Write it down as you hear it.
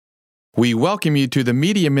We welcome you to the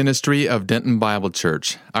media ministry of Denton Bible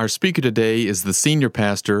Church. Our speaker today is the senior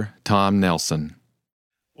pastor, Tom Nelson.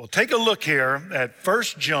 Well, take a look here at 1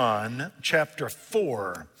 John chapter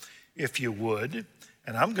 4, if you would.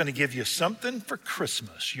 And I'm going to give you something for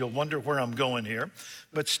Christmas. You'll wonder where I'm going here,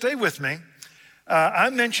 but stay with me.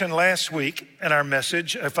 I mentioned last week in our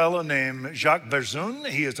message a fellow named Jacques Verne.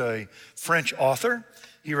 He is a French author.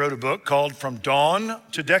 He wrote a book called From Dawn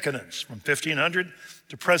to Decadence, from 1500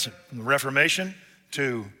 to present, from the Reformation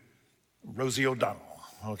to Rosie O'Donnell,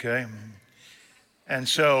 okay? And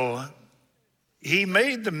so he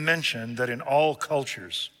made the mention that in all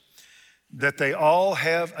cultures, that they all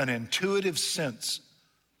have an intuitive sense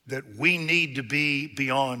that we need to be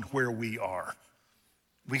beyond where we are.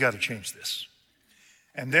 We got to change this.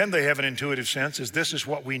 And then they have an intuitive sense as this is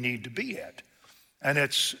what we need to be at. And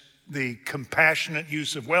it's the compassionate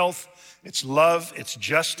use of wealth, it's love, it's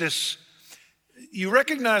justice. You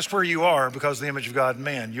recognize where you are because of the image of God in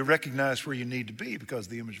man. You recognize where you need to be because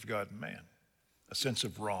of the image of God in man. A sense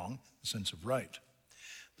of wrong, a sense of right.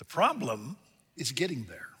 The problem is getting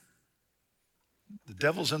there. The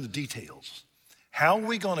devil's in the details. How are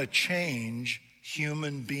we going to change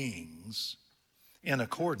human beings in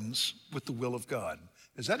accordance with the will of God?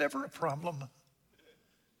 Is that ever a problem?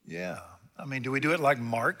 Yeah. I mean, do we do it like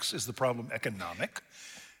Marx? Is the problem economic?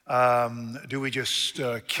 Do we just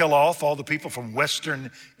kill off all the people from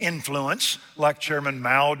Western influence like Chairman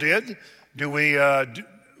Mao did? Do we?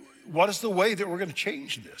 What is the way that we're going to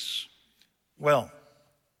change this? Well,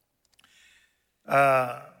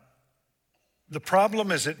 the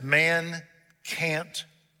problem is that man can't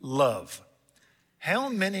love. How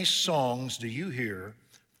many songs do you hear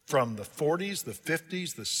from the 40s, the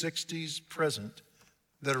 50s, the 60s, present,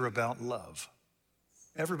 that are about love?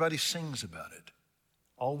 Everybody sings about it.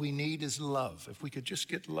 All we need is love. If we could just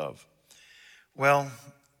get love. Well,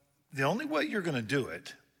 the only way you're going to do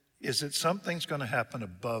it is that something's going to happen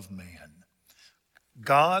above man.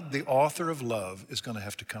 God, the author of love, is going to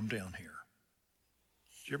have to come down here.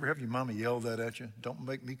 Did you ever have your mama yell that at you? Don't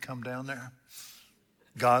make me come down there.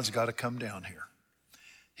 God's got to come down here.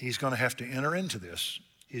 He's going to have to enter into this.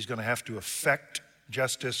 He's going to have to effect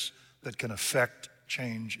justice that can affect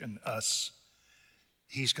change in us.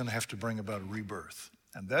 He's going to have to bring about a rebirth.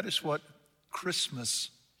 And that is what Christmas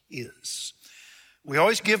is. We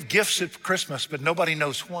always give gifts at Christmas, but nobody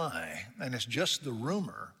knows why. And it's just the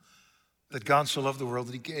rumor that God so loved the world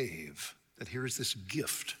that he gave, that here is this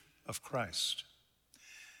gift of Christ.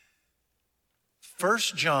 1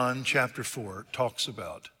 John chapter 4 talks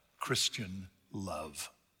about Christian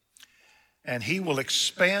love. And he will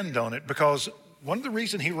expand on it because one of the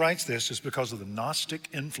reasons he writes this is because of the Gnostic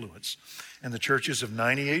influence in the churches of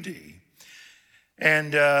 90 AD.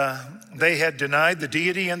 And they had denied the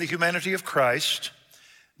deity and the humanity of Christ.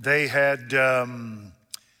 They had had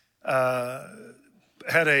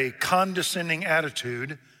a condescending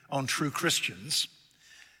attitude on true Christians.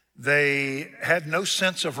 They had no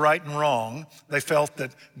sense of right and wrong. They felt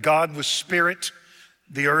that God was spirit,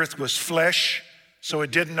 the earth was flesh, so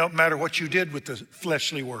it didn't matter what you did with the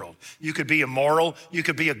fleshly world. You could be immoral, you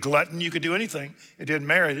could be a glutton, you could do anything. It didn't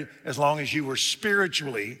matter as long as you were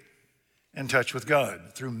spiritually in touch with God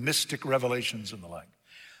through mystic revelations and the like.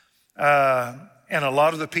 And a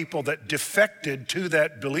lot of the people that defected to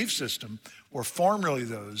that belief system were formerly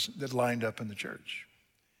those that lined up in the church.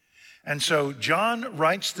 And so John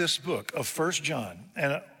writes this book of 1 John,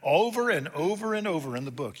 and over and over and over in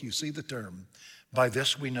the book, you see the term, by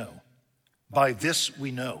this we know. By this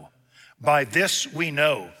we know. By this we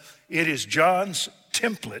know. It is John's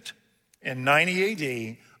template in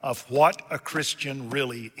 90 AD of what a Christian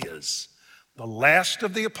really is. The last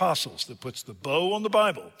of the apostles that puts the bow on the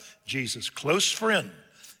Bible, Jesus' close friend,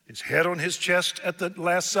 his head on his chest at the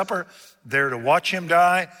Last Supper, there to watch him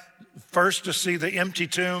die, first to see the empty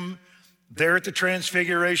tomb, there at the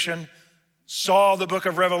Transfiguration, saw the book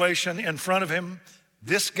of Revelation in front of him.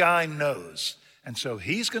 This guy knows. And so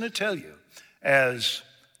he's going to tell you, as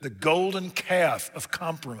the golden calf of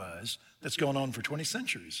compromise that's gone on for 20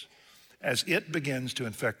 centuries, as it begins to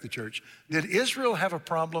infect the church. Did Israel have a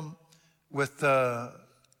problem with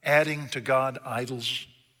adding to God idols?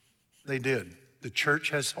 They did. The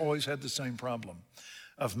church has always had the same problem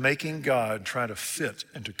of making God try to fit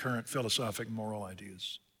into current philosophic moral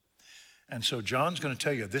ideas. And so John's going to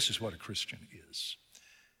tell you this is what a Christian is.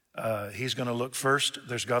 He's going to look first,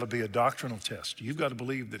 there's got to be a doctrinal test. You've got to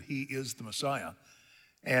believe that he is the Messiah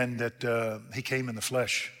and that he came in the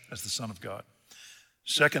flesh as the Son of God.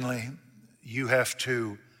 Secondly, you have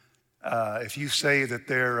to, if you say that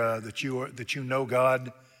that you know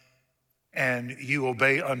God and you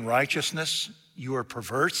obey unrighteousness, you are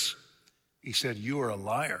perverse. He said, you are a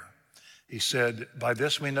liar. He said, by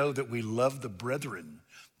this we know that we love the brethren,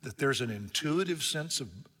 that there's an intuitive sense of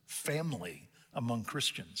family among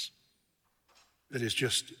Christians that is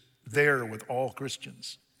just there with all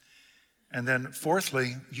Christians. And then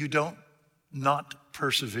fourthly, you don't not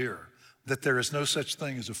persevere, that there is no such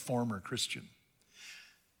thing as a former Christian.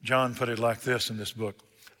 John put it like this in this book: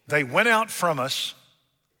 they went out from us,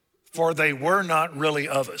 for they were not really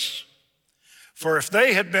of us. For if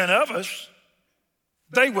they had been of us,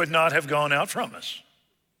 they would not have gone out from us.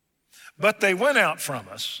 But they went out from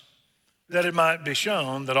us, that it might be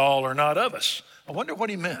shown that all are not of us. I wonder what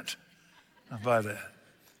he meant by that.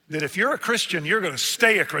 That if you're a Christian, you're going to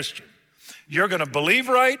stay a Christian. You're going to believe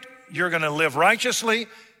right, you're going to live righteously,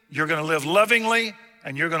 you're going to live lovingly,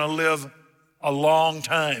 and you're going to live a long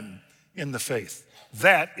time in the faith.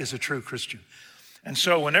 That is a true Christian. And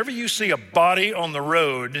so whenever you see a body on the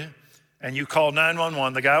road and you call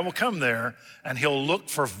 911, the guy will come there and he'll look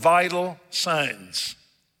for vital signs.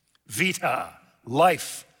 Vita,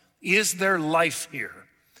 life. Is there life here?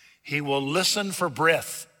 He will listen for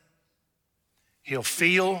breath. He'll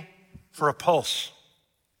feel for a pulse.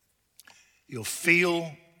 He'll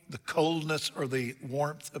feel the coldness or the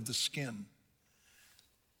warmth of the skin.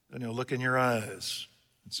 Then he'll look in your eyes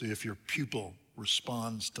and see if your pupil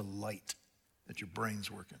responds to light, that your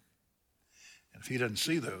brain's working. And if he doesn't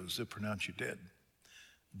see those, he'll pronounce you dead.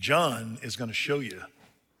 John is going to show you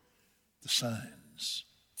the signs,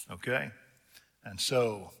 okay? And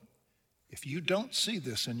so if you don't see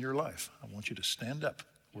this in your life, I want you to stand up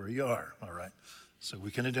where you are, all right? So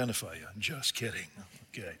we can identify you. Just kidding,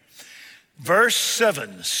 okay? Verse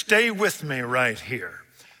 7, stay with me right here.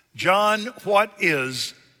 John, what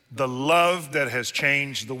is the love that has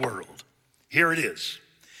changed the world? Here it is.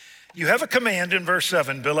 You have a command in verse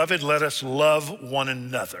 7, beloved, let us love one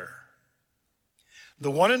another.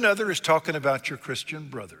 The one another is talking about your Christian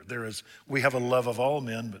brother. We have a love of all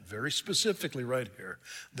men, but very specifically right here,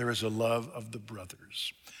 there is a love of the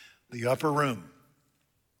brothers. The upper room,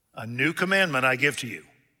 a new commandment I give to you,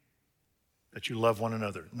 that you love one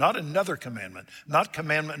another. Not another commandment, not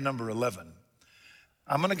commandment number 11.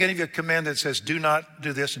 I'm going to give you a command that says, do not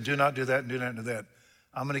do this and do not do that and do not do that.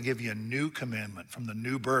 I'm going to give you a new commandment from the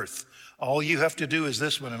new birth. All you have to do is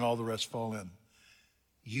this one and all the rest fall in.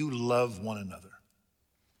 You love one another.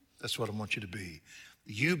 That's what I want you to be.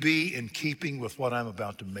 You be in keeping with what I'm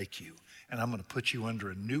about to make you. And I'm going to put you under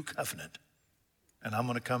a new covenant. And I'm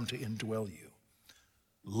going to come to indwell you.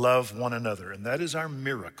 Love one another. And that is our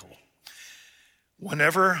miracle.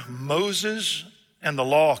 Whenever Moses and the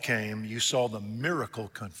law came, you saw the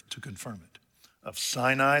miracle to confirm it. Of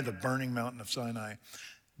Sinai, the burning mountain of Sinai,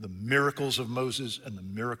 the miracles of Moses and the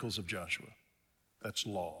miracles of Joshua. That's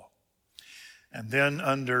law. And then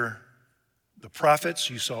under the prophets,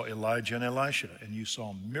 you saw Elijah and Elisha, and you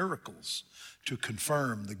saw miracles to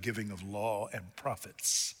confirm the giving of law and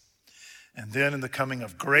prophets. And then in the coming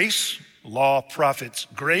of grace, law, prophets,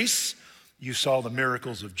 grace, you saw the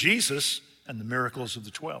miracles of Jesus and the miracles of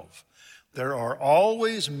the 12. There are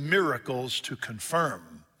always miracles to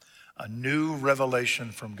confirm a new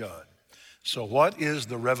revelation from God. So what is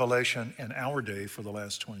the revelation in our day for the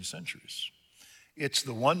last 20 centuries? It's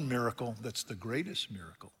the one miracle that's the greatest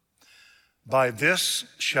miracle. By this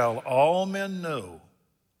shall all men know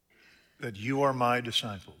that you are my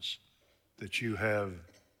disciples, that you have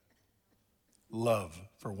love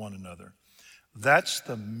for one another. That's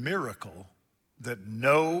the miracle that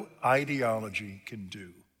no ideology can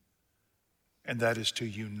do, and that is to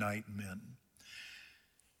unite men.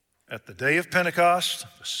 At the day of Pentecost,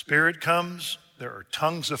 the Spirit comes, there are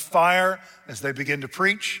tongues of fire as they begin to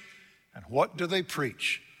preach, and what do they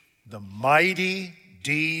preach? The mighty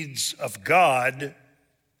deeds of God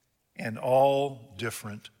in all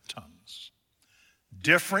different tongues.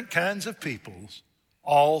 Different kinds of peoples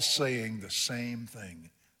all saying the same thing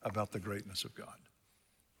about the greatness of God.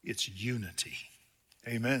 It's unity.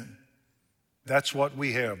 Amen. That's what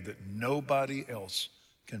we have that nobody else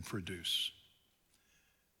can produce.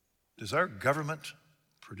 Does our government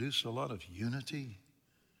produce a lot of unity?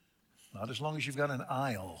 Not as long as you've got an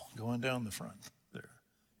aisle going down the front there.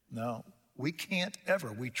 No, we can't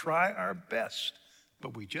ever. We try our best,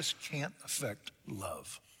 but we just can't affect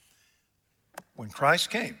love. When Christ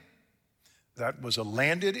came, that was a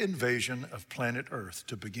landed invasion of planet Earth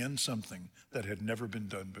to begin something that had never been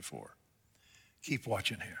done before. Keep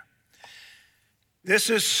watching here. This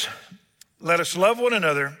is, let us love one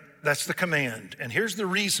another. That's the command. And here's the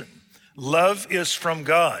reason. Love is from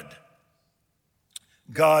God.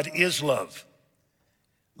 God is love.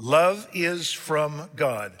 Love is from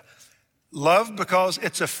God. Love because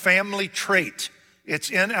it's a family trait. It's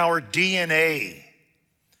in our DNA.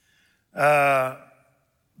 The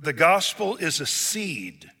gospel is a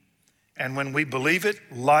seed, and when we believe it,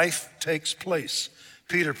 life takes place.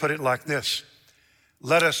 Peter put it like this: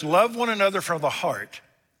 let us love one another from the heart,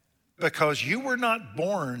 because you were not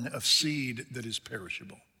born of seed that is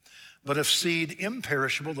perishable, but of seed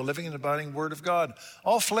imperishable, the living and abiding word of God.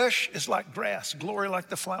 All flesh is like grass, glory like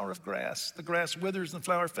the flower of grass. The grass withers and the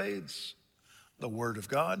flower fades. The word of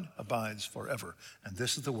God abides forever. And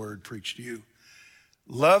this is the word preached to you.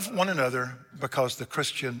 Love one another, because the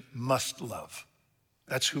Christian must love.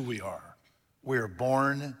 That's who we are. We are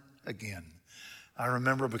born again. I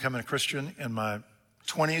remember becoming a Christian in my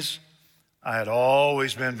 20s. I had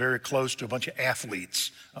always been very close to a bunch of athletes.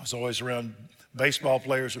 I was always around baseball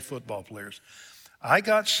players or football players. I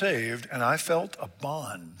got saved and I felt a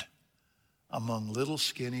bond among little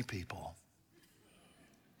skinny people,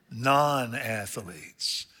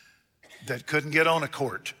 non-athletes that couldn't get on a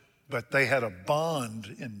court, but they had a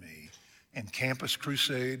bond in me in Campus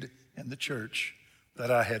Crusade and the church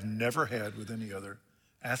that I had never had with any other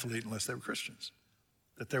athlete unless they were Christians.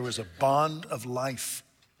 That there was a bond of life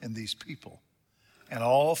in these people, and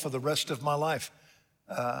all for the rest of my life.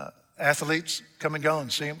 Athletes come and go,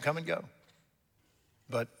 and see them come and go.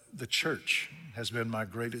 But the church has been my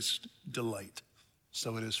greatest delight.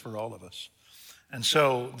 So it is for all of us. And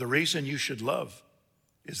so the reason you should love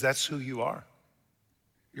is that's who you are.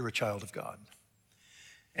 You're a child of God.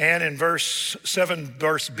 And in verse 7,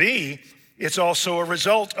 verse B, it's also a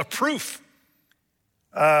result, a proof.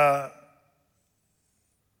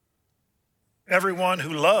 Everyone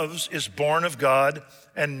who loves is born of God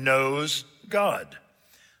and knows God.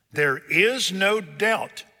 There is no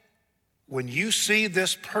doubt when you see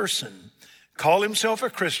this person call himself a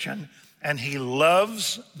Christian and he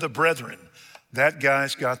loves the brethren, that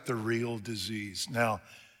guy's got the real disease. Now,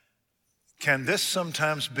 can this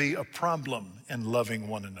sometimes be a problem in loving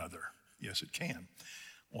one another? Yes, it can.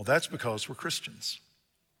 Well, that's because we're Christians.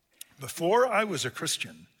 Before I was a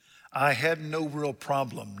Christian, I had no real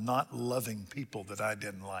problem not loving people that I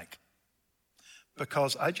didn't like,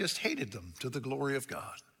 because I just hated them to the glory of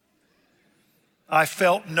God. I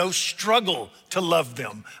felt no struggle to love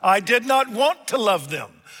them. I did not want to love them.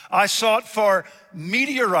 I sought for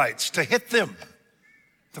meteorites to hit them,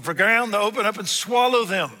 for ground to open up and swallow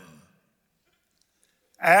them.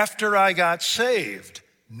 After I got saved,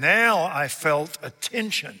 now I felt a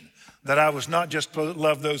tension that I was not just to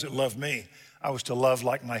love those that love me. I was to love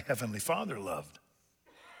like my Heavenly Father loved,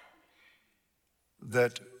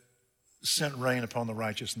 that sent rain upon the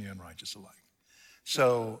righteous and the unrighteous alike.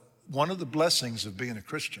 So one of the blessings of being a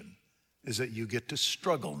Christian is that you get to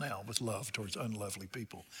struggle now with love towards unlovely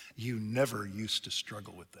people. You never used to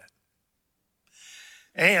struggle with that.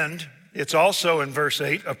 And it's also in verse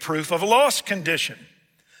 8 a proof of a lost condition.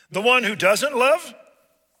 The one who doesn't love,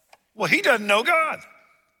 well, he doesn't know God,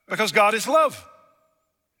 because God is love.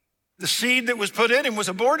 The seed that was put in him was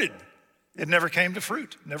aborted. It never came to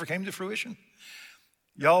fruit, never came to fruition.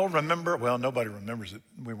 Y'all remember, well, nobody remembers it.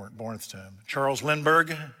 We weren't born at the time. Charles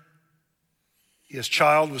Lindbergh, his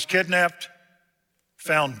child was kidnapped,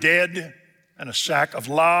 found dead in a sack of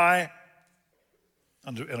lye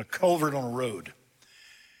in a culvert on a road.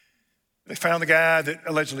 They found the guy that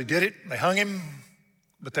allegedly did it. They hung him.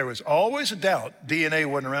 But there was always a doubt, DNA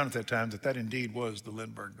wasn't around at that time, that indeed was the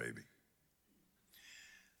Lindbergh baby.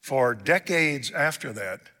 For decades after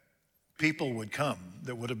that, people would come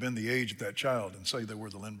that would have been the age of that child and say they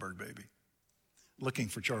were the Lindbergh baby, looking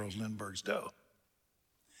for Charles Lindbergh's dough.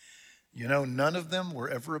 You know, none of them were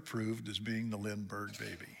ever approved as being the Lindbergh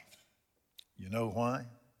baby. You know why?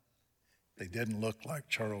 They didn't look like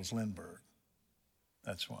Charles Lindbergh.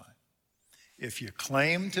 That's why. If you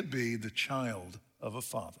claim to be the child of a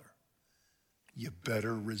father, you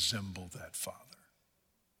better resemble that father.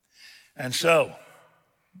 And so,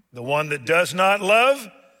 the one that does not love,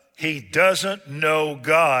 he doesn't know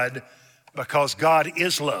God, because God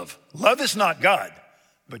is love. Love is not God,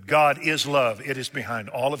 but God is love. It is behind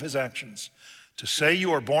all of his actions. To say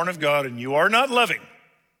you are born of God and you are not loving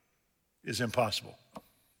is impossible.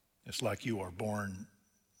 It's like you are born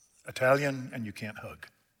Italian and you can't hug.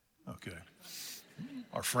 Okay.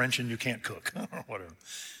 Or French and you can't cook, or whatever.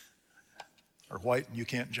 Or white and you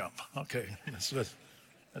can't jump. Okay, that's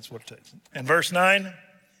what it takes. In verse 9,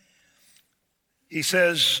 he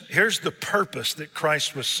says, here's the purpose that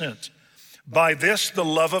Christ was sent. By this, the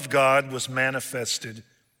love of God was manifested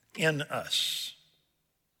in us.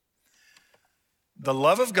 The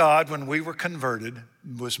love of God, when we were converted,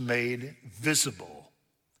 was made visible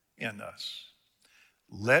in us.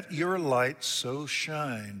 Let your light so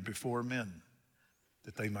shine before men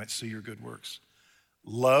that they might see your good works.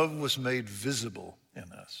 Love was made visible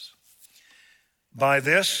in us. By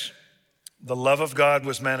this, the love of God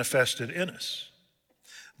was manifested in us,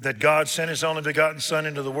 that God sent his only begotten Son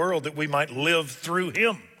into the world that we might live through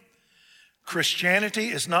him. Christianity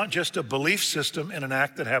is not just a belief system in an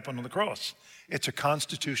act that happened on the cross. It's a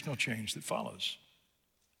constitutional change that follows.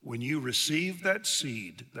 When you receive that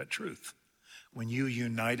seed, that truth, when you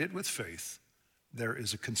unite it with faith, there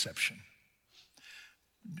is a conception.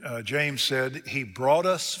 James said, he brought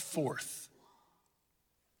us forth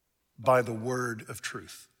by the word of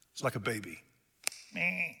truth. It's like a baby.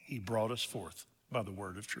 He brought us forth by the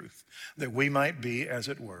word of truth, that we might be, as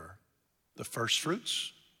it were, the first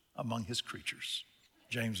fruits among his creatures.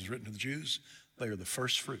 James is written to the Jews. They are the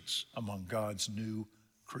first fruits among God's new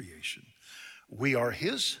creation. We are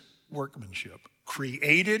his workmanship,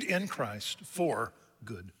 created in Christ for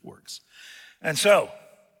good works. And so,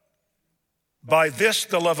 by this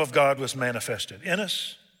the love of God was manifested in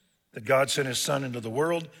us, that God sent his Son into the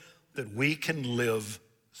world, that we can live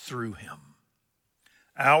through him.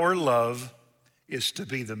 Our love is to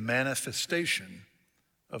be the manifestation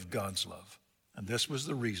of God's love. And this was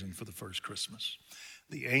the reason for the first Christmas.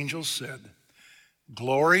 The angels said,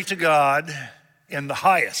 "Glory to God in the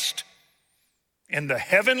highest." In the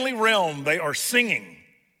heavenly realm, they are singing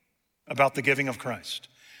about the giving of Christ.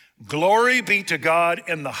 Glory be to God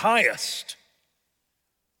in the highest.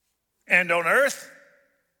 And on earth,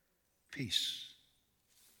 peace,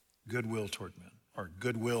 goodwill toward men, or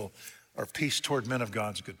goodwill or peace toward men of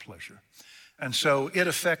God's good pleasure. And so it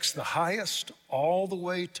affects the highest all the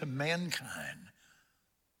way to mankind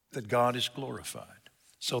that God is glorified.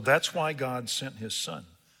 So that's why God sent his Son,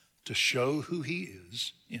 to show who he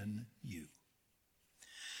is in you.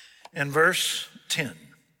 In verse 10,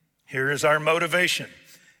 here is our motivation.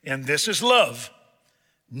 And this is love,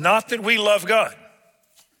 not that we love God.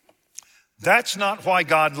 That's not why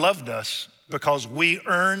God loved us, because we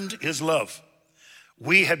earned his love.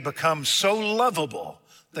 We had become so lovable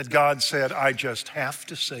that God said, I just have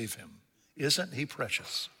to save him. Isn't he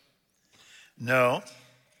precious? No.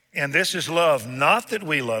 And this is love, not that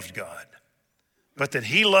we loved God, but that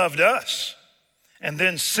he loved us and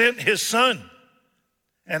then sent his Son.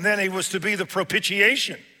 And then he was to be the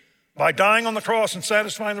propitiation by dying on the cross and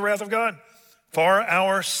satisfying the wrath of God for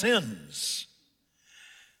our sins.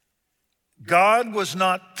 God was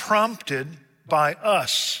not prompted by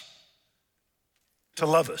us to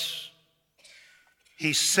love us.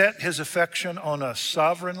 He set his affection on us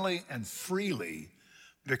sovereignly and freely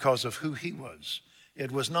because of who he was.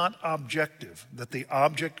 It was not objective, that the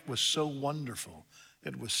object was so wonderful.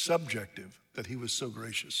 It was subjective, that he was so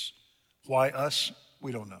gracious. Why us?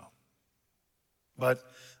 We don't know. But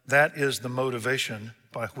that is the motivation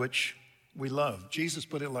by which we love. Jesus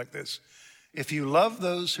put it like this: if you love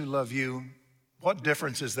those who love you, what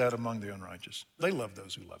difference is that among the unrighteous? They love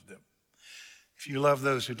those who love them. If you love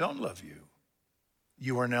those who don't love you,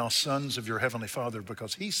 you are now sons of your heavenly Father,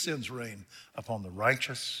 because he sends rain upon the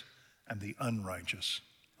righteous and the unrighteous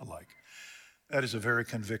alike. That is a very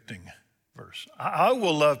convicting verse. I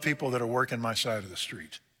will love people that are working my side of the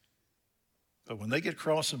street. But when they get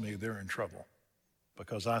cross of me, they're in trouble,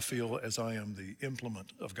 because I feel as I am the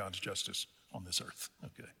implement of God's justice on this earth.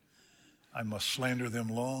 Okay. I must slander them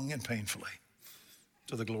long and painfully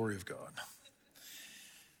to the glory of God.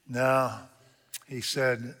 Now, he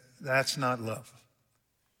said, that's not love.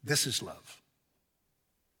 This is love.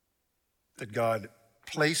 That God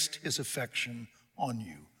placed his affection on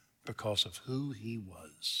you because of who he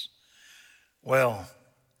was. Well,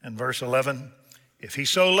 in verse 11, if he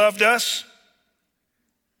so loved us,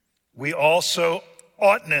 we also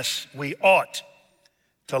ought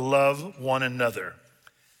to love one another.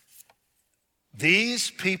 These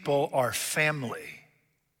people are family,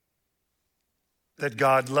 that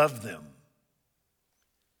God loved them.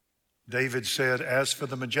 David said, as for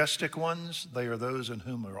the majestic ones, they are those in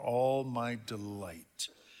whom are all my delight.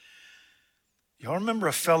 Y'all remember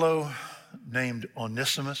a fellow named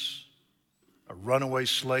Onesimus, a runaway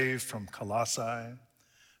slave from Colossae,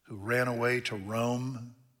 who ran away to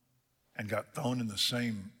Rome and got thrown in the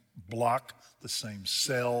same block, the same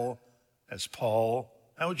cell as Paul?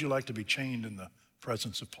 How would you like to be chained in the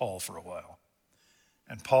presence of Paul for a while?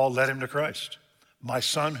 And Paul led him to Christ. My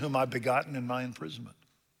son whom I begotten in my imprisonment.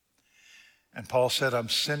 And Paul said, I'm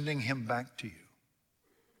sending him back to you.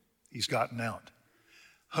 He's gotten out.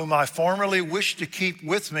 Whom I formerly wished to keep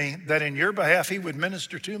with me, that in your behalf he would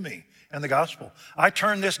minister to me in the gospel. I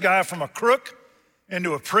turned this guy from a crook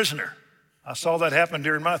into a prisoner. I saw that happen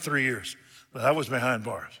during my 3 years, but I was behind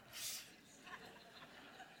bars.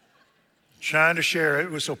 Trying to share it.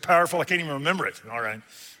 It was so powerful I can't even remember it. All right.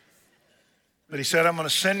 But he said, I'm going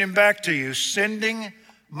to send him back to you, sending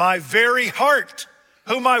my very heart,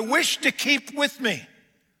 whom I wish to keep with me.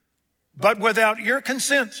 But without your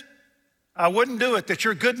consent, I wouldn't do it, that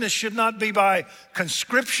your goodness should not be by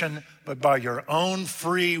conscription, but by your own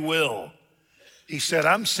free will. He said,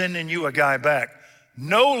 I'm sending you a guy back,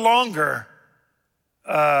 no longer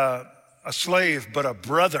a slave, but a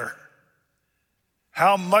brother.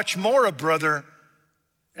 How much more a brother,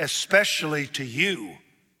 especially to you,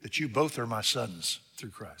 that you both are my sons through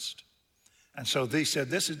Christ. And so they said,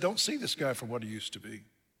 don't see this guy for what he used to be.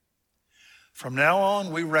 From now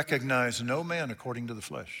on, we recognize no man according to the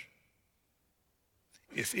flesh.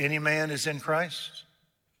 If any man is in Christ,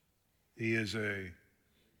 he is a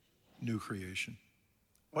new creation.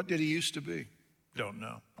 What did he used to be? Don't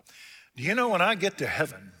know. Do you know when I get to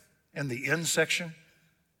heaven, in the end section,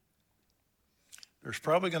 there's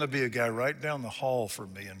probably going to be a guy right down the hall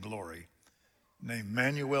from me in glory named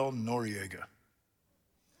Manuel Noriega.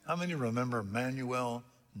 How many remember Manuel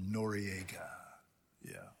Noriega?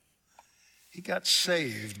 Yeah. He got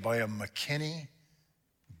saved by a McKinney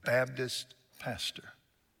Baptist pastor.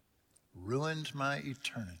 Ruined my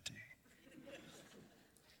eternity.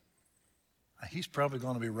 He's probably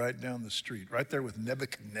going to be right down the street, right there with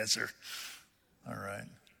Nebuchadnezzar. All right.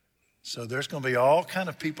 So there's going to be all kind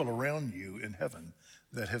of people around you in heaven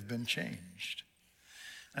that have been changed.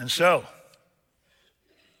 And so,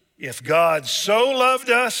 if God so loved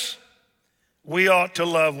us, we ought to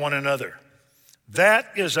love one another.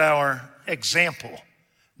 That is our example.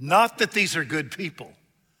 Not that these are good people,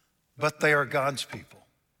 but they are God's people.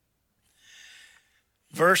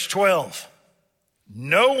 Verse 12,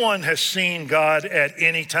 no one has seen God at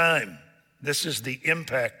any time. This is the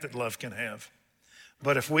impact that love can have.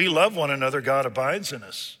 But if we love one another, God abides in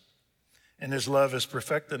us, and his love is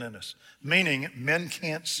perfected in us. Meaning, men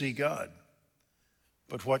can't see God.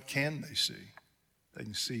 But what can they see? They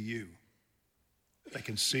can see you. They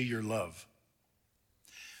can see your love.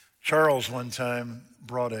 Charles one time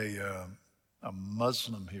brought a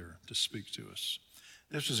Muslim here to speak to us.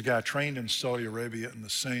 This was a guy trained in Saudi Arabia in the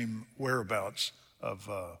same whereabouts of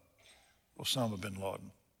Osama bin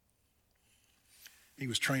Laden. He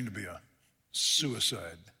was trained to be a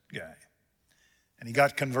suicide guy. And he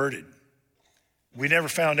got converted. We never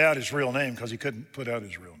found out his real name because he couldn't put out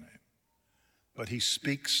his real name. But he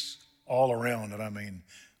speaks all around. And I mean,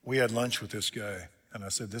 we had lunch with this guy. And I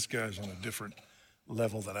said, this guy's on a different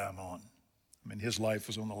level that I'm on. I mean, his life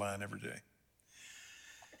was on the line every day.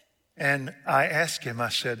 And I asked him, I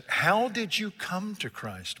said, how did you come to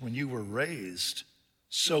Christ when you were raised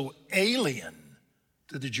so alien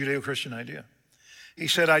to the Judeo-Christian idea? He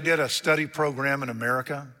said, I did a study program in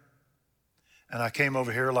America, and I came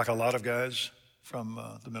over here like a lot of guys from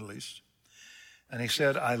the Middle East. And he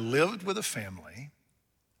said, I lived with a family,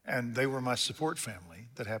 and they were my support family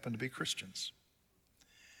that happened to be Christians.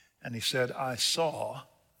 And he said, I saw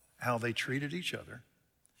how they treated each other,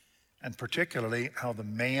 and particularly how the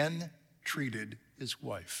man treated his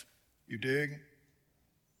wife. You dig?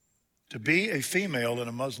 To be a female in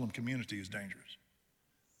a Muslim community is dangerous.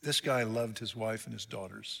 This guy loved his wife and his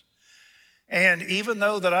daughters. And even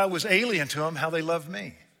though that I was alien to him, how they loved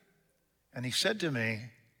me. And he said to me,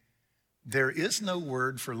 there is no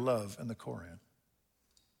word for love in the Koran.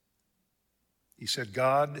 He said,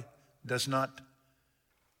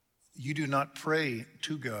 you do not pray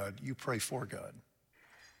to God, you pray for God.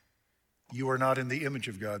 You are not in the image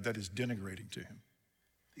of God. That is denigrating to him.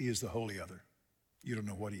 He is the holy other. You don't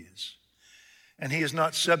know what he is. And he is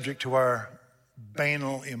not subject to our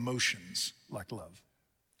banal emotions like love.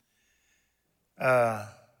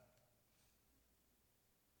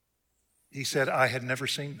 He said, I had never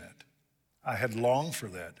seen that. I had longed for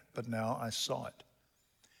that, but now I saw it.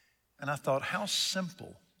 And I thought, how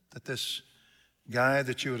simple that this guy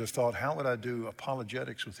that you would have thought, how would I do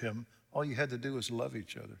apologetics with him? All you had to do was love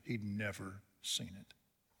each other. He'd never seen it.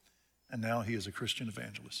 And now he is a Christian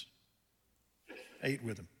evangelist. Ate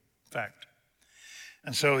with him. Fact.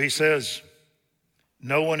 And so he says,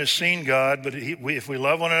 no one has seen God, but if we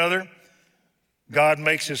love one another, God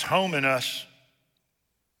makes his home in us,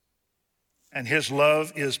 and his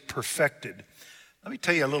love is perfected. Let me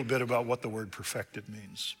tell you a little bit about what the word perfected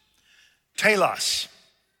means. Telos.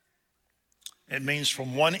 It means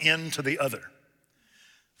from one end to the other.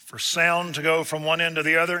 For sound to go from one end to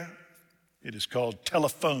the other, it is called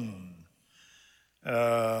telephone.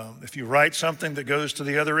 If you write something that goes to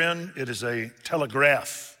the other end, it is a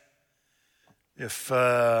telegraph. If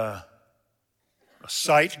a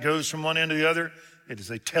sight goes from one end to the other, it is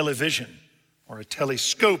a television or a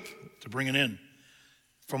telescope to bring it in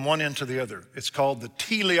from one end to the other. It's called the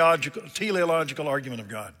teleological argument of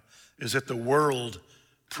God. is that the world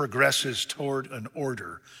progresses toward an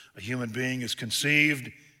order. A human being is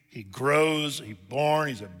conceived, he grows, he's born,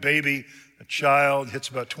 he's a baby, a child, hits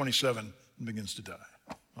about 27 and begins to die.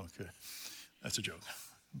 Okay, that's a joke.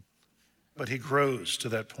 But he grows to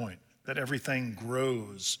that point, that everything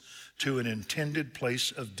grows to an intended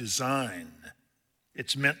place of design.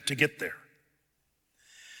 It's meant to get there.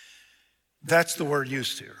 That's the word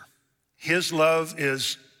used here. His love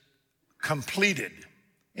is completed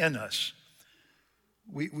in us.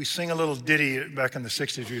 We sing a little ditty back in the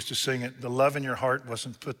 60s. We used to sing it. The love in your heart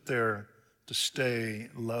wasn't put there to stay.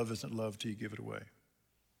 Love isn't love till you give it away.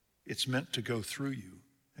 It's meant to go through you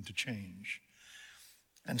and to change.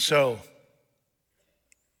 And so,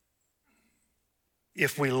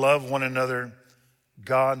 if we love one another,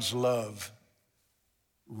 God's love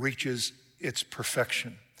reaches its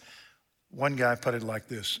perfection. One guy put it like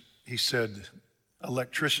this. He said,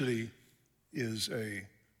 electricity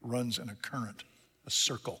runs in a current, a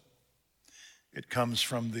circle. It comes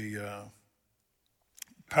from the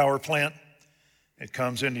power plant. It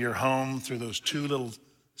comes into your home through those two little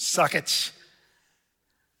sockets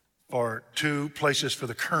or two places for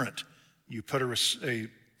the current. You put a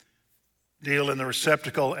deal in the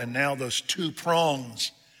receptacle, and now those two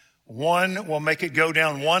prongs, one will make it go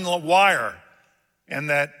down one wire, and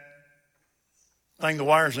that thing the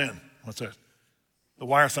wire's in. What's that? The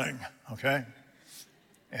wire thing, okay?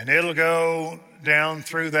 And it'll go down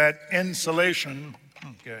through that insulation,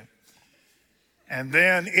 okay? And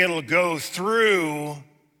then it'll go through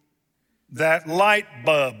that light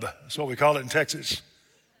bulb. That's what we call it in Texas.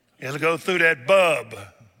 It'll go through that bulb.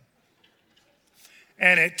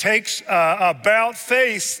 And it takes about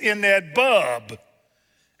face in that bulb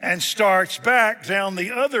and starts back down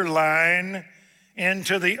the other line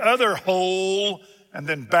into the other hole and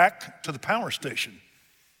then back to the power station.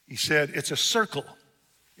 He said it's a circle.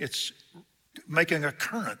 It's making a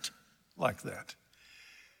current like that.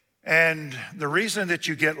 And the reason that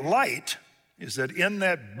you get light is that in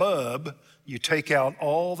that bulb, you take out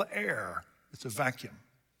all the air. It's a vacuum.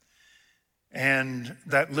 And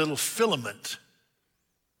that little filament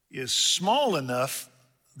is small enough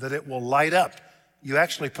that it will light up. You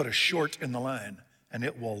actually put a short in the line and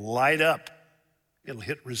it will light up. It'll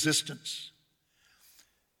hit resistance.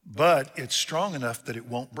 But it's strong enough that it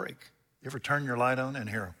won't break. You ever turn your light on and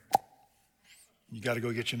hear, you got to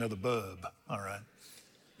go get you another bulb, all right?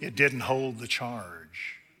 It didn't hold the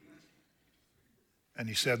charge. And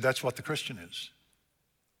he said, that's what the Christian is.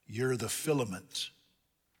 You're the filament.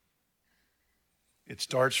 It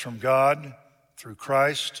starts from God through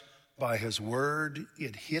Christ. By his word,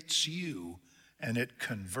 it hits you and it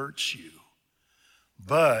converts you.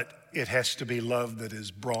 But it has to be love that is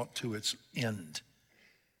brought to its end.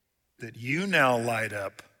 That you now light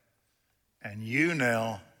up and you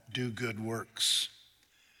now do good works.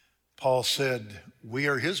 Paul said, we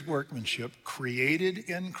are his workmanship, created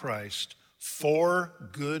in Christ for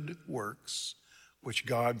good works, which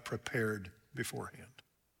God prepared beforehand.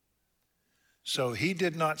 So he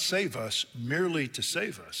did not save us merely to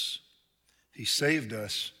save us. He saved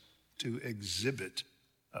us to exhibit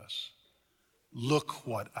us. Look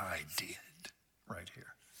what I did right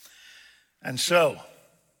here. And so,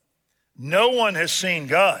 no one has seen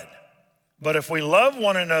God, but if we love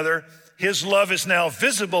one another, his love is now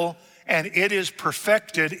visible and it is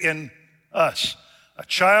perfected in us. A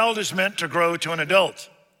child is meant to grow to an adult.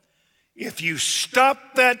 If you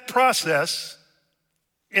stop that process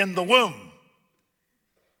in the womb,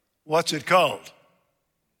 what's it called?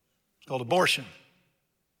 It's called abortion.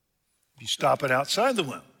 If you stop it outside the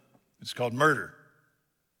womb, it's called murder.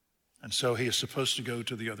 And so he is supposed to go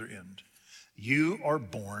to the other end. You are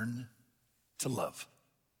born to love.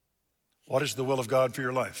 What is the will of God for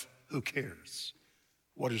your life? Who cares?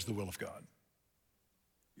 What is the will of God?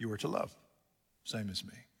 You are to love, same as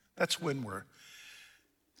me. That's when we're,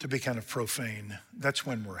 to be kind of profane, that's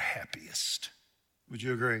when we're happiest. Would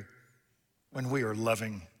you agree? When we are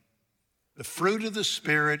loving. The fruit of the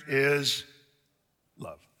Spirit is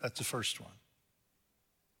love. That's the first one.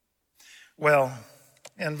 Well,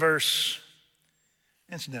 in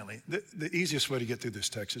incidentally, the easiest way to get through this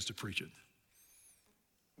text is to preach it.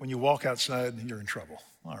 When you walk outside, you're in trouble.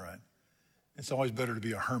 All right. It's always better to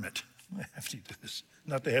be a hermit after you do this,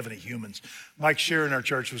 not to have any humans. Mike Shear in our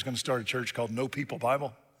church was going to start a church called No People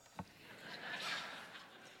Bible.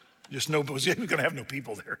 Just no, was he going to have no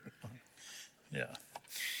people there? Yeah.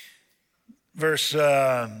 Verse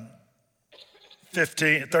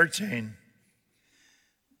 13.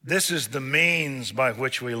 This is the means by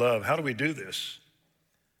which we love. How do we do this?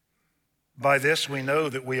 By this we know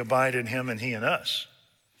that we abide in him and he in us.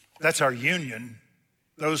 That's our union.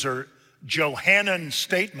 Those are Johannine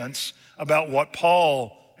statements about what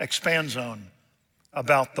Paul expands on,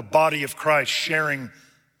 about the body of Christ sharing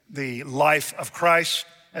the life of Christ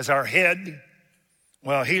as our head.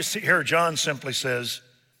 Well, here John simply says,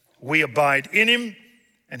 we abide in him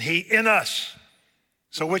and he in us.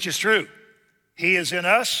 So which is true? He is in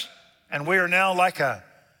us and we are now like a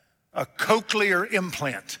cochlear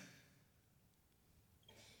implant.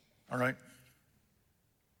 All right?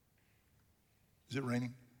 Is it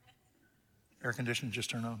raining? Air conditioning just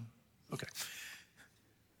turned on? Okay.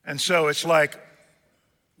 And so it's like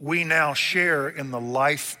we now share in the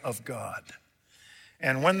life of God.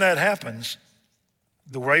 And when that happens,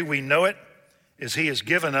 the way we know it is he has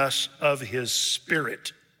given us of his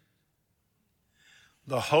Spirit.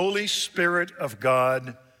 The Holy Spirit of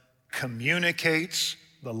God communicates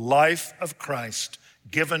the life of Christ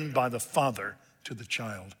given by the Father to the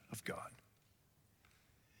child of God.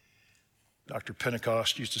 Dr.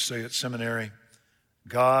 Pentecost used to say at seminary,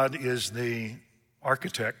 God is the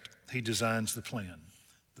architect, he designs the plan.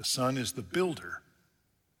 The Son is the builder,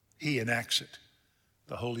 he enacts it.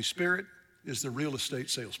 The Holy Spirit is the real estate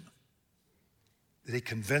salesman, that he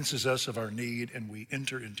convinces us of our need and we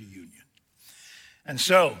enter into union. And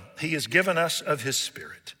so he has given us of his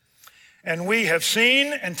Spirit. And we have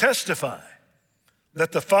seen and testify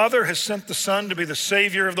that the Father has sent the Son to be the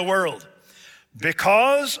Savior of the world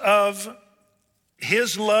because of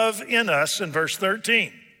his love in us in verse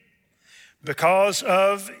 13, because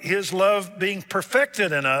of his love being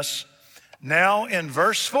perfected in us. Now in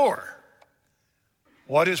verse 4,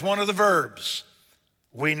 what is one of the verbs?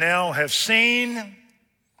 We now have seen,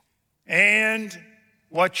 and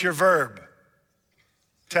what's your verb?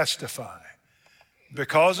 Testify.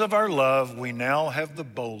 Because of our love, we now have the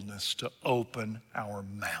boldness to open our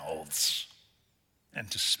mouths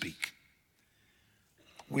and to speak.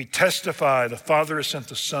 We testify the Father has sent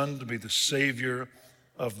the Son to be the Savior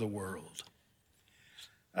of the world.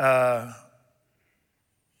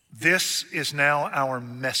 This is now our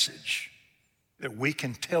message, that we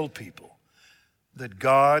can tell people that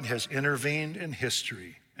God has intervened in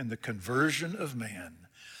history in the conversion of man,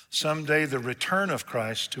 someday the return of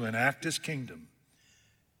Christ to enact his kingdom.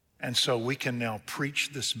 And so we can now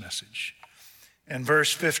preach this message. In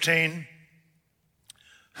verse 15,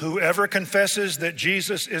 whoever confesses that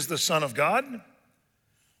Jesus is the Son of God,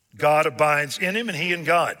 God abides in him and he in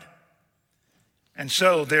God. And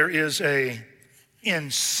so there is a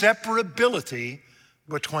inseparability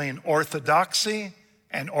between orthodoxy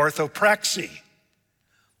and orthopraxy,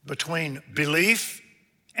 between belief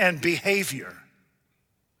and behavior,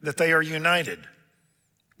 that they are united.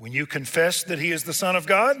 When you confess that he is the Son of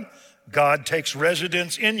God, God takes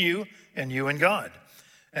residence in you and you in God.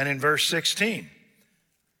 And in verse 16,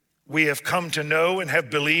 we have come to know and have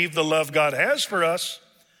believed the love God has for us.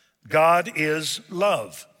 God is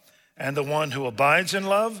love. And the one who abides in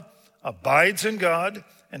love abides in God,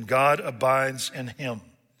 and God abides in him.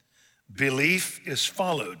 Belief is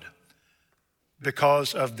followed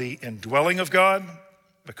because of the indwelling of God,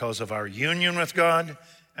 because of our union with God,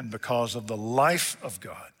 and because of the life of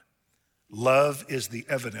God. Love is the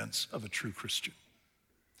evidence of a true Christian.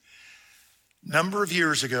 A number of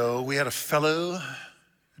years ago, we had a fellow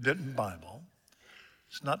at Denton Bible.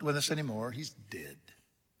 He's not with us anymore. He's dead.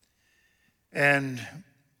 And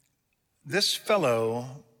this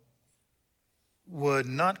fellow would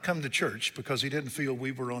not come to church because he didn't feel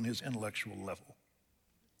we were on his intellectual level.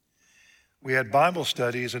 We had Bible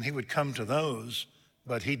studies, and he would come to those,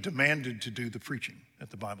 but he demanded to do the preaching at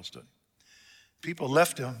the Bible study. People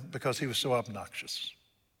left him because he was so obnoxious.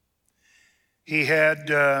 He had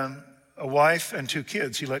a wife and 2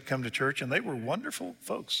 kids he let come to church, and they were wonderful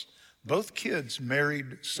folks. Both kids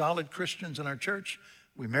married solid Christians in our church.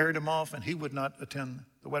 We married them off, and he would not attend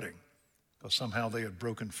the wedding because somehow they had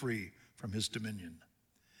broken free from his dominion.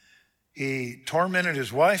 He tormented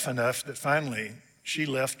his wife enough that finally she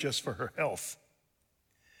left just for her health.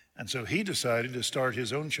 And so he decided to start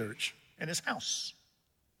his own church in his house.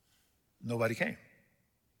 Nobody came.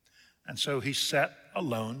 And so he sat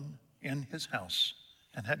alone in his house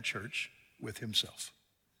and had church with himself.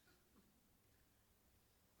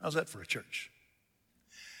 How's that for a church?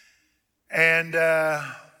 And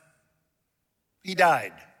he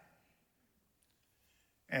died.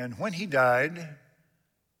 And when he died,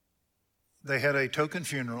 they had a token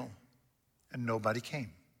funeral, and nobody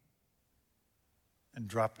came and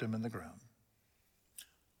dropped him in the ground.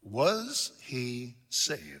 Was he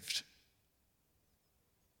saved?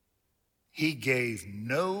 He gave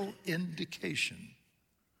no indication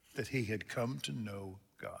that he had come to know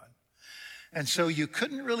God. And so you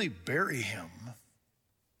couldn't really bury him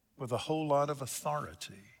with a whole lot of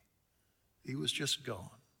authority. He was just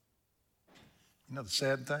gone. You know the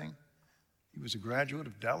sad thing? He was a graduate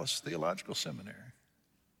of Dallas Theological Seminary.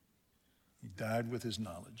 He died with his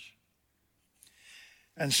knowledge.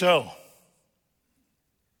 And so,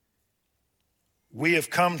 we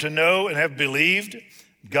have come to know and have believed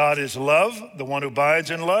God is love, the one who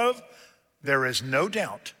abides in love. There is no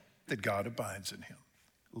doubt that God abides in him.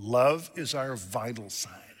 Love is our vital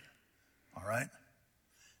sign, all right?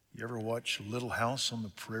 You ever watch Little House on the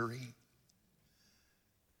Prairie?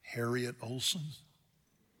 Harriet Olsen?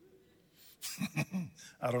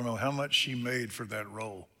 I don't know how much she made for that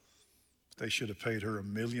role. They should have paid her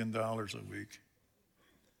 $1 million a week.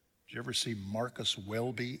 Did you ever see Marcus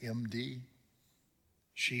Welby, MD?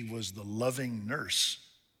 She was the loving nurse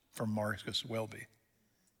for Marcus Welby.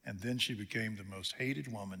 And then she became the most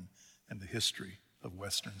hated woman in the history of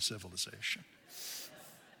Western civilization.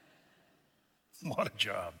 What a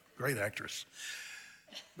job. Great actress.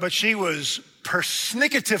 But she was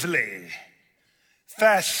persnickety,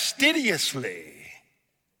 fastidiously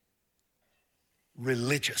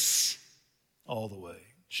religious all the way.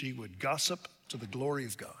 She would gossip to the glory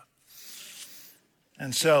of God.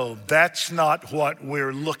 And so that's not what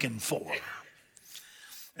we're looking for.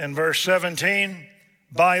 In verse 17,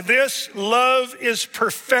 by this love is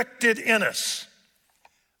perfected in us.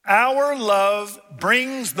 Our love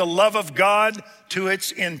brings the love of God to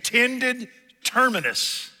its intended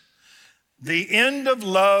terminus. The end of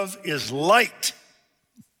love is light.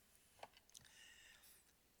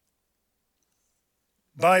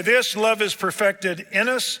 By this love is perfected in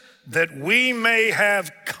us, that we may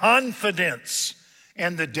have confidence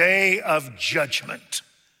in the day of judgment.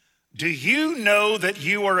 Do you know that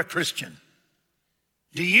you are a Christian?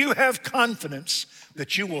 Do you have confidence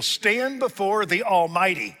that you will stand before the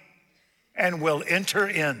Almighty and will enter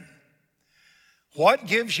in? What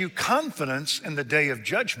gives you confidence in the day of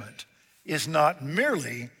judgment is not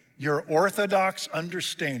merely your orthodox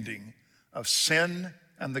understanding of sin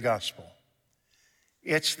and the gospel.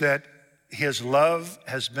 It's that his love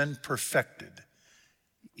has been perfected.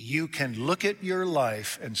 You can look at your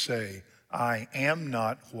life and say, I am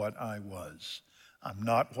not what I was. I'm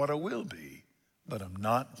not what I will be, but I'm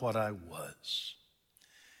not what I was.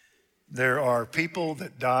 There are people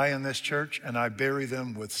that die in this church, and I bury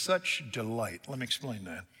them with such delight. Let me explain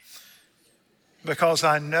that. Because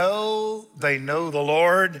I know they know the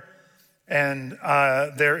Lord, and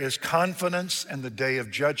there is confidence in the day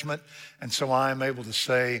of judgment, and so I am able to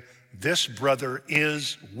say, this brother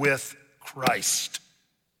is with Christ.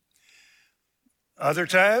 Other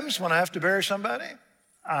times, when I have to bury somebody,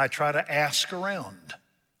 I try to ask around,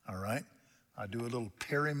 all right? I do a little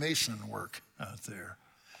Perry Mason work out there.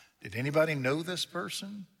 Did anybody know this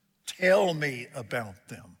person? Tell me about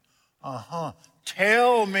them.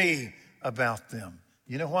 Tell me about them.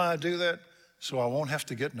 You know why I do that? So I won't have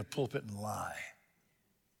to get in the pulpit and lie.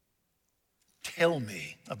 Tell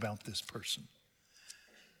me about this person.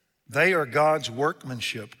 They are God's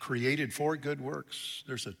workmanship, created for good works.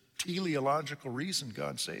 There's a teleological reason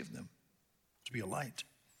God saved them, to be a light.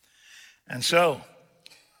 And so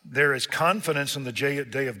there is confidence in the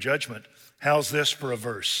day of judgment. How's this for a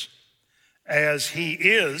verse? As he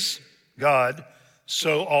is, God,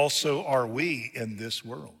 so also are we in this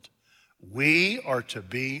world. We are to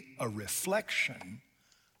be a reflection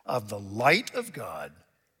of the light of God.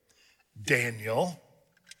 Daniel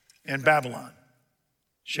in Babylon,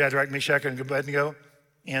 Shadrach, Meshach, and Abednego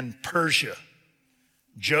in Persia,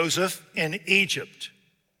 Joseph in Egypt,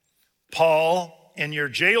 Paul in your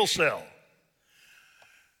jail cell.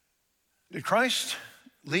 Did Christ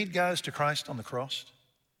lead guys to Christ on the cross?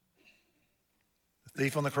 The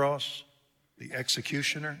thief on the cross, the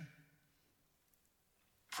executioner,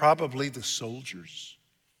 probably the soldiers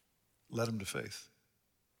led him to faith.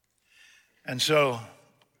 And so,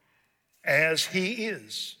 as he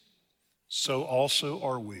is, so also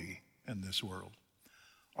are we in this world.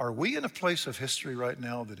 Are we in a place of history right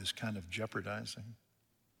now that is kind of jeopardizing?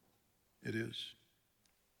 It is.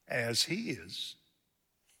 As he is,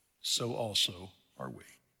 so also are we.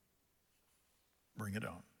 Bring it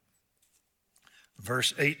on.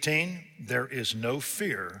 Verse 18, there is no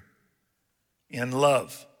fear in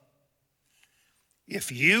love.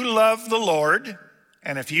 If you love the Lord,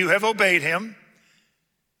 and if you have obeyed him,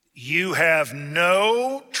 you have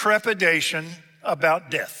no trepidation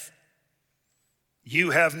about death.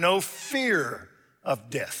 You have no fear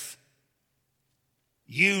of death.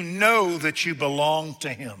 You know that you belong to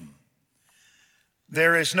him.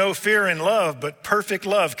 There is no fear in love, but perfect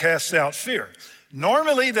love casts out fear.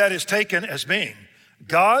 Normally that is taken as being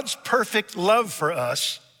God's perfect love for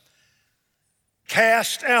us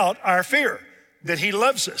cast out our fear, that he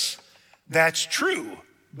loves us. That's true,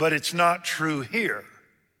 but it's not true here.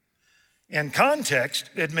 In context,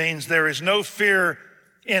 it means there is no fear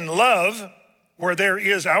in love. Where there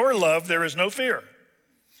is our love, there is no fear.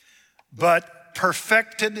 But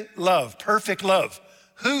perfected love, perfect love.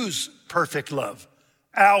 Whose perfect love?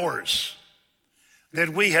 Ours. That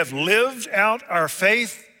we have lived out our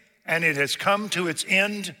faith and it has come to its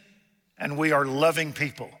end and we are loving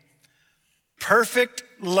people. Perfect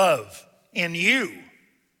love in you.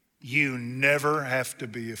 You never have to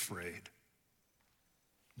be afraid.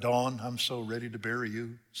 Dawn, I'm so ready to bury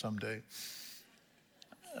you someday.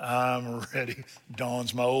 I'm ready.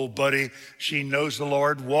 Dawn's my old buddy. She knows the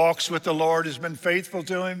Lord, walks with the Lord, has been faithful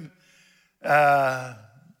to him.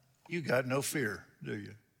 You got no fear, do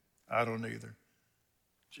you? I don't either.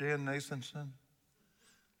 Jan Nathanson?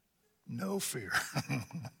 No fear.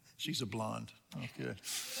 She's a blonde. Okay.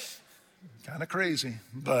 Kind of crazy,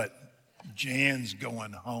 but Jan's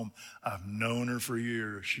going home. I've known her for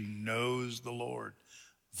years. She knows the Lord.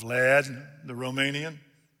 Vlad, the Romanian,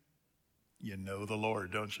 you know the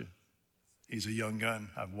Lord, don't you? He's a young gun.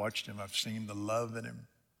 I've watched him. I've seen the love in him.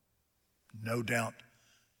 No doubt.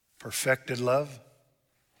 Perfected love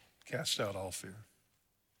casts out all fear.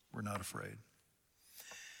 We're not afraid.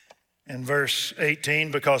 In verse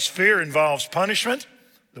 18, because fear involves punishment,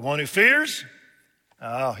 the one who fears,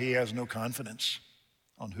 he has no confidence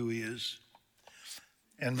on who he is.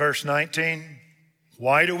 In verse 19,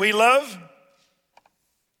 why do we love?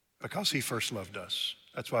 Because he first loved us.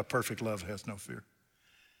 That's why perfect love has no fear.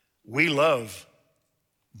 We love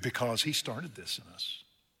because he started this in us.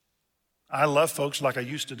 I love folks like I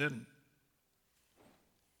used to didn't.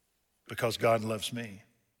 Because God loves me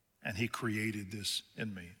and he created this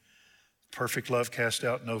in me. Perfect love casts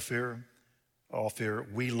out no fear. All fear.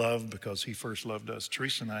 We love because he first loved us.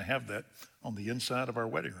 Teresa and I have that on the inside of our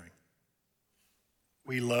wedding ring.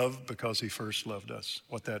 We love because he first loved us.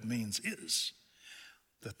 What that means is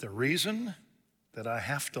that the reason that I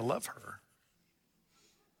have to love her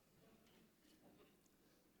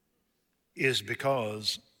is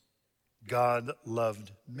because God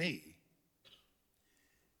loved me.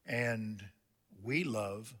 And we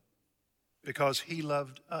love because he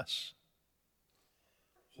loved us.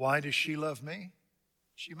 Why does she love me?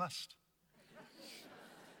 She must.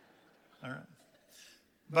 All right.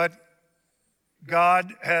 But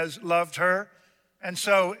God has loved her. And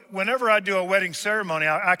so whenever I do a wedding ceremony,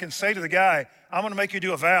 I can say to the guy, I'm going to make you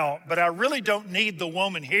do a vow, but I really don't need the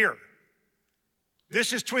woman here.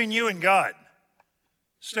 This is between you and God.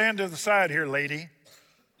 Stand to the side here, lady.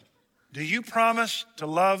 Do you promise to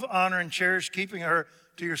love, honor, and cherish, keeping her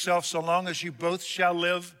to yourself so long as you both shall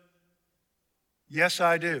live? Yes,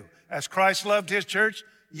 I do. As Christ loved his church?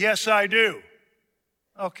 Yes, I do.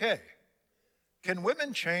 Okay. Can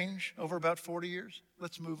women change over about 40 years?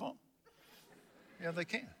 Let's move on. Yeah, they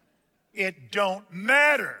can. It don't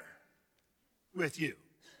matter with you.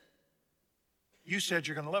 You said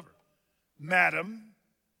you're going to love her. Madam,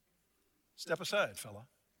 step aside, fella.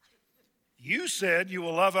 You said you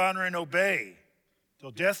will love, honor, and obey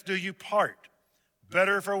till death do you part.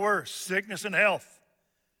 Better for worse, sickness and health.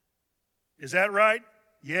 Is that right?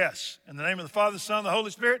 Yes. In the name of the Father, the Son, and the Holy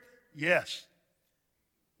Spirit? Yes.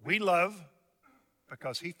 We love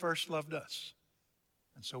because he first loved us.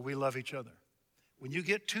 And so we love each other. When you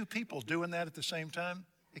get two people doing that at the same time,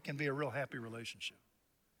 it can be a real happy relationship.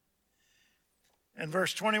 In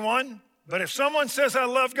verse 21, but if someone says, I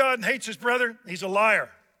love God and hates his brother, he's a liar.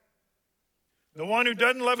 The one who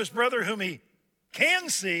doesn't love his brother whom he can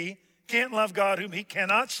see can't love God whom he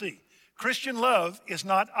cannot see. Christian love is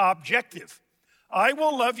not objective. I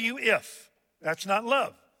will love you if. That's not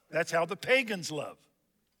love. That's how the pagans love.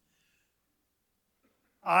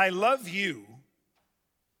 I love you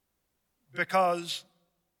because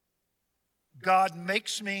God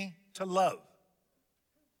makes me to love.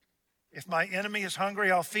 If my enemy is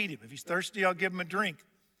hungry, I'll feed him. If he's thirsty, I'll give him a drink.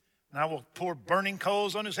 And I will pour burning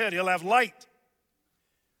coals on his head. He'll have light.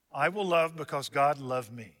 I will love because God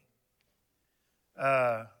loved me.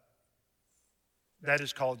 That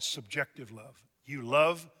is called subjective love. You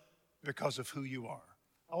love because of who you are.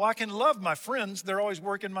 Oh, I can love my friends. They're always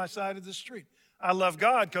working my side of the street. I love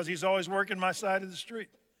God because he's always working my side of the street.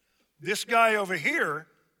 This guy over here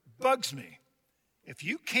bugs me. If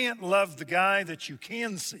you can't love the guy that you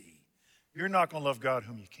can see, you're not going to love God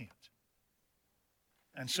whom you can't.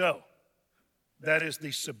 And so, that is the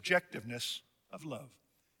subjectiveness of love.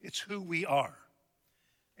 It's who we are.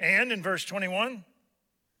 And in verse 21,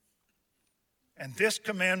 and this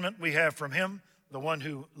commandment we have from him, the one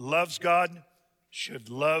who loves God should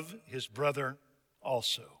love his brother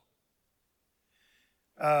also.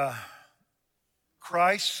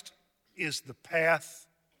 Christ is the path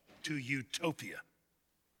to utopia.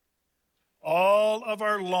 All of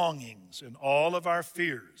our longings and all of our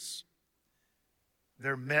fears,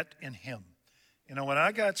 they're met in Him. You know, when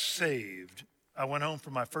I got saved, I went home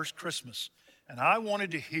for my first Christmas, and I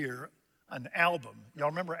wanted to hear an album. Y'all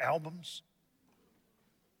remember albums?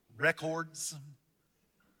 Records?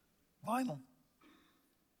 Vinyl.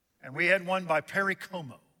 And we had one by Perry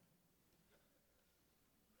Como.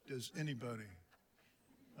 Does anybody?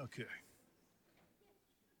 Okay.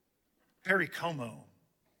 Perry Como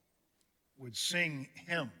would sing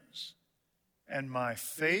hymns, and my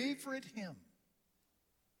favorite hymn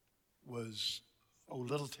was O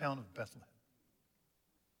Little Town of Bethlehem.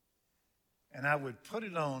 And I would put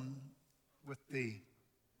it on with the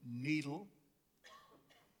needle,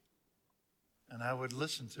 and I would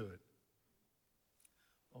listen to it.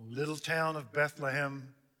 O little town of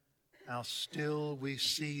Bethlehem, how still we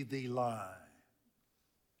see thee lie.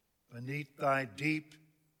 Beneath thy deep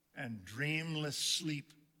and dreamless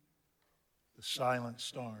sleep, the silent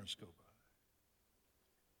stars go by.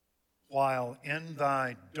 While in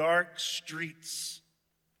thy dark streets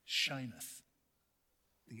shineth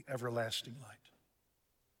the everlasting light.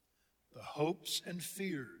 The hopes and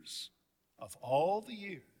fears of all the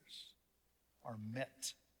years are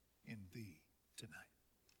met in thee tonight.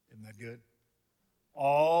 Isn't that good?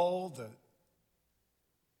 All the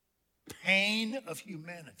pain of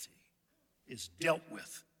humanity is dealt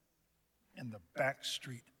with in the back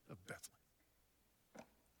street of Bethlehem.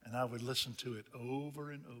 And I would listen to it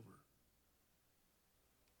over and over.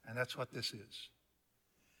 And that's what this is.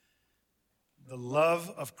 The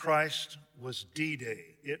love of Christ was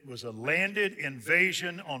D-Day. It was a landed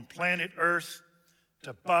invasion on planet Earth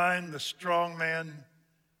to bind the strong man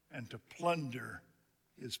and to plunder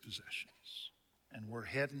his possessions. And we're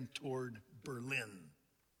heading toward Berlin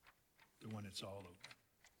when it's all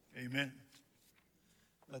over. Amen.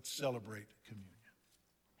 Let's celebrate communion.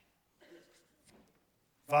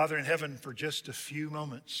 Father in heaven, for just a few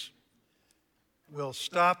moments, we'll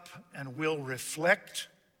stop and we'll reflect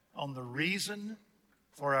on the reason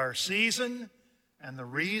for our season and the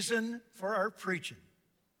reason for our preaching.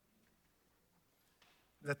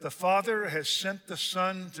 That the Father has sent the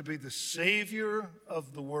Son to be the Savior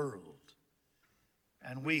of the world.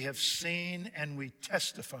 And we have seen and we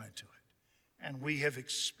testify to it. And we have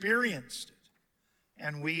experienced it.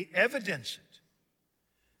 And we evidence it.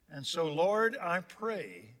 And so, Lord, I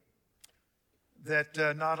pray that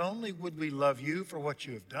not only would we love you for what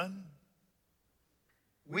you have done,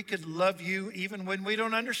 we could love you even when we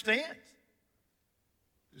don't understand.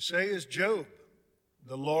 To say as Job,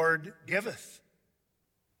 the Lord giveth,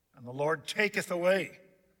 and the Lord taketh away.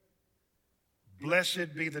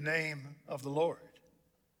 Blessed be the name of the Lord,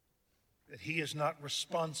 that he is not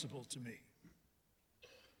responsible to me.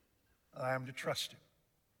 I am to trust him.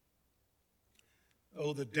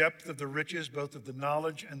 Oh, the depth of the riches, both of the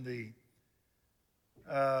knowledge and the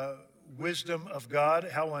wisdom of God,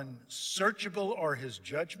 how unsearchable are his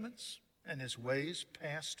judgments and his ways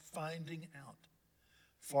past finding out.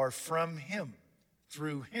 For from him,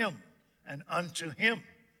 through him, and unto him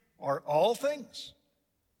are all things.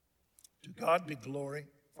 To God be glory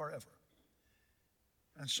forever.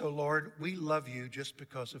 And so, Lord, we love you just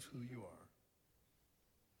because of who you are.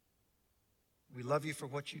 We love you for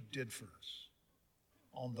what you did for us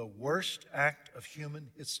on the worst act of human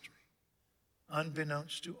history.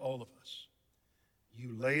 Unbeknownst to all of us,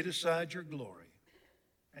 you laid aside your glory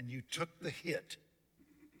and you took the hit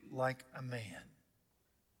like a man.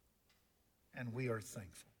 And we are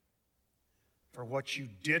thankful for what you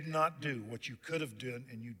did not do, what you could have done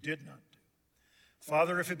and you did not do.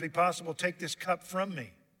 Father, if it be possible, take this cup from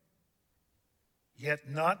me, yet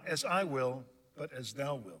not as I will, but as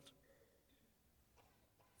thou wilt.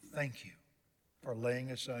 Thank you for laying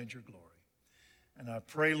aside your glory. And I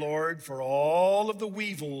pray, Lord, for all of the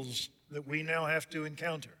weevils that we now have to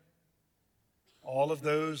encounter, all of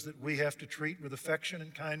those that we have to treat with affection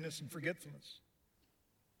and kindness and forgetfulness,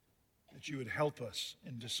 that you would help us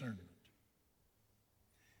in discernment.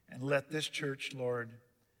 And let this church, Lord,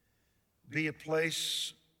 be a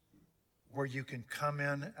place where you can come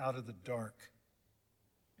in out of the dark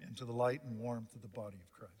into the light and warmth of the body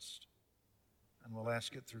of Christ. And we'll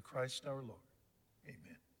ask it through Christ our Lord.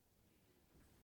 Amen.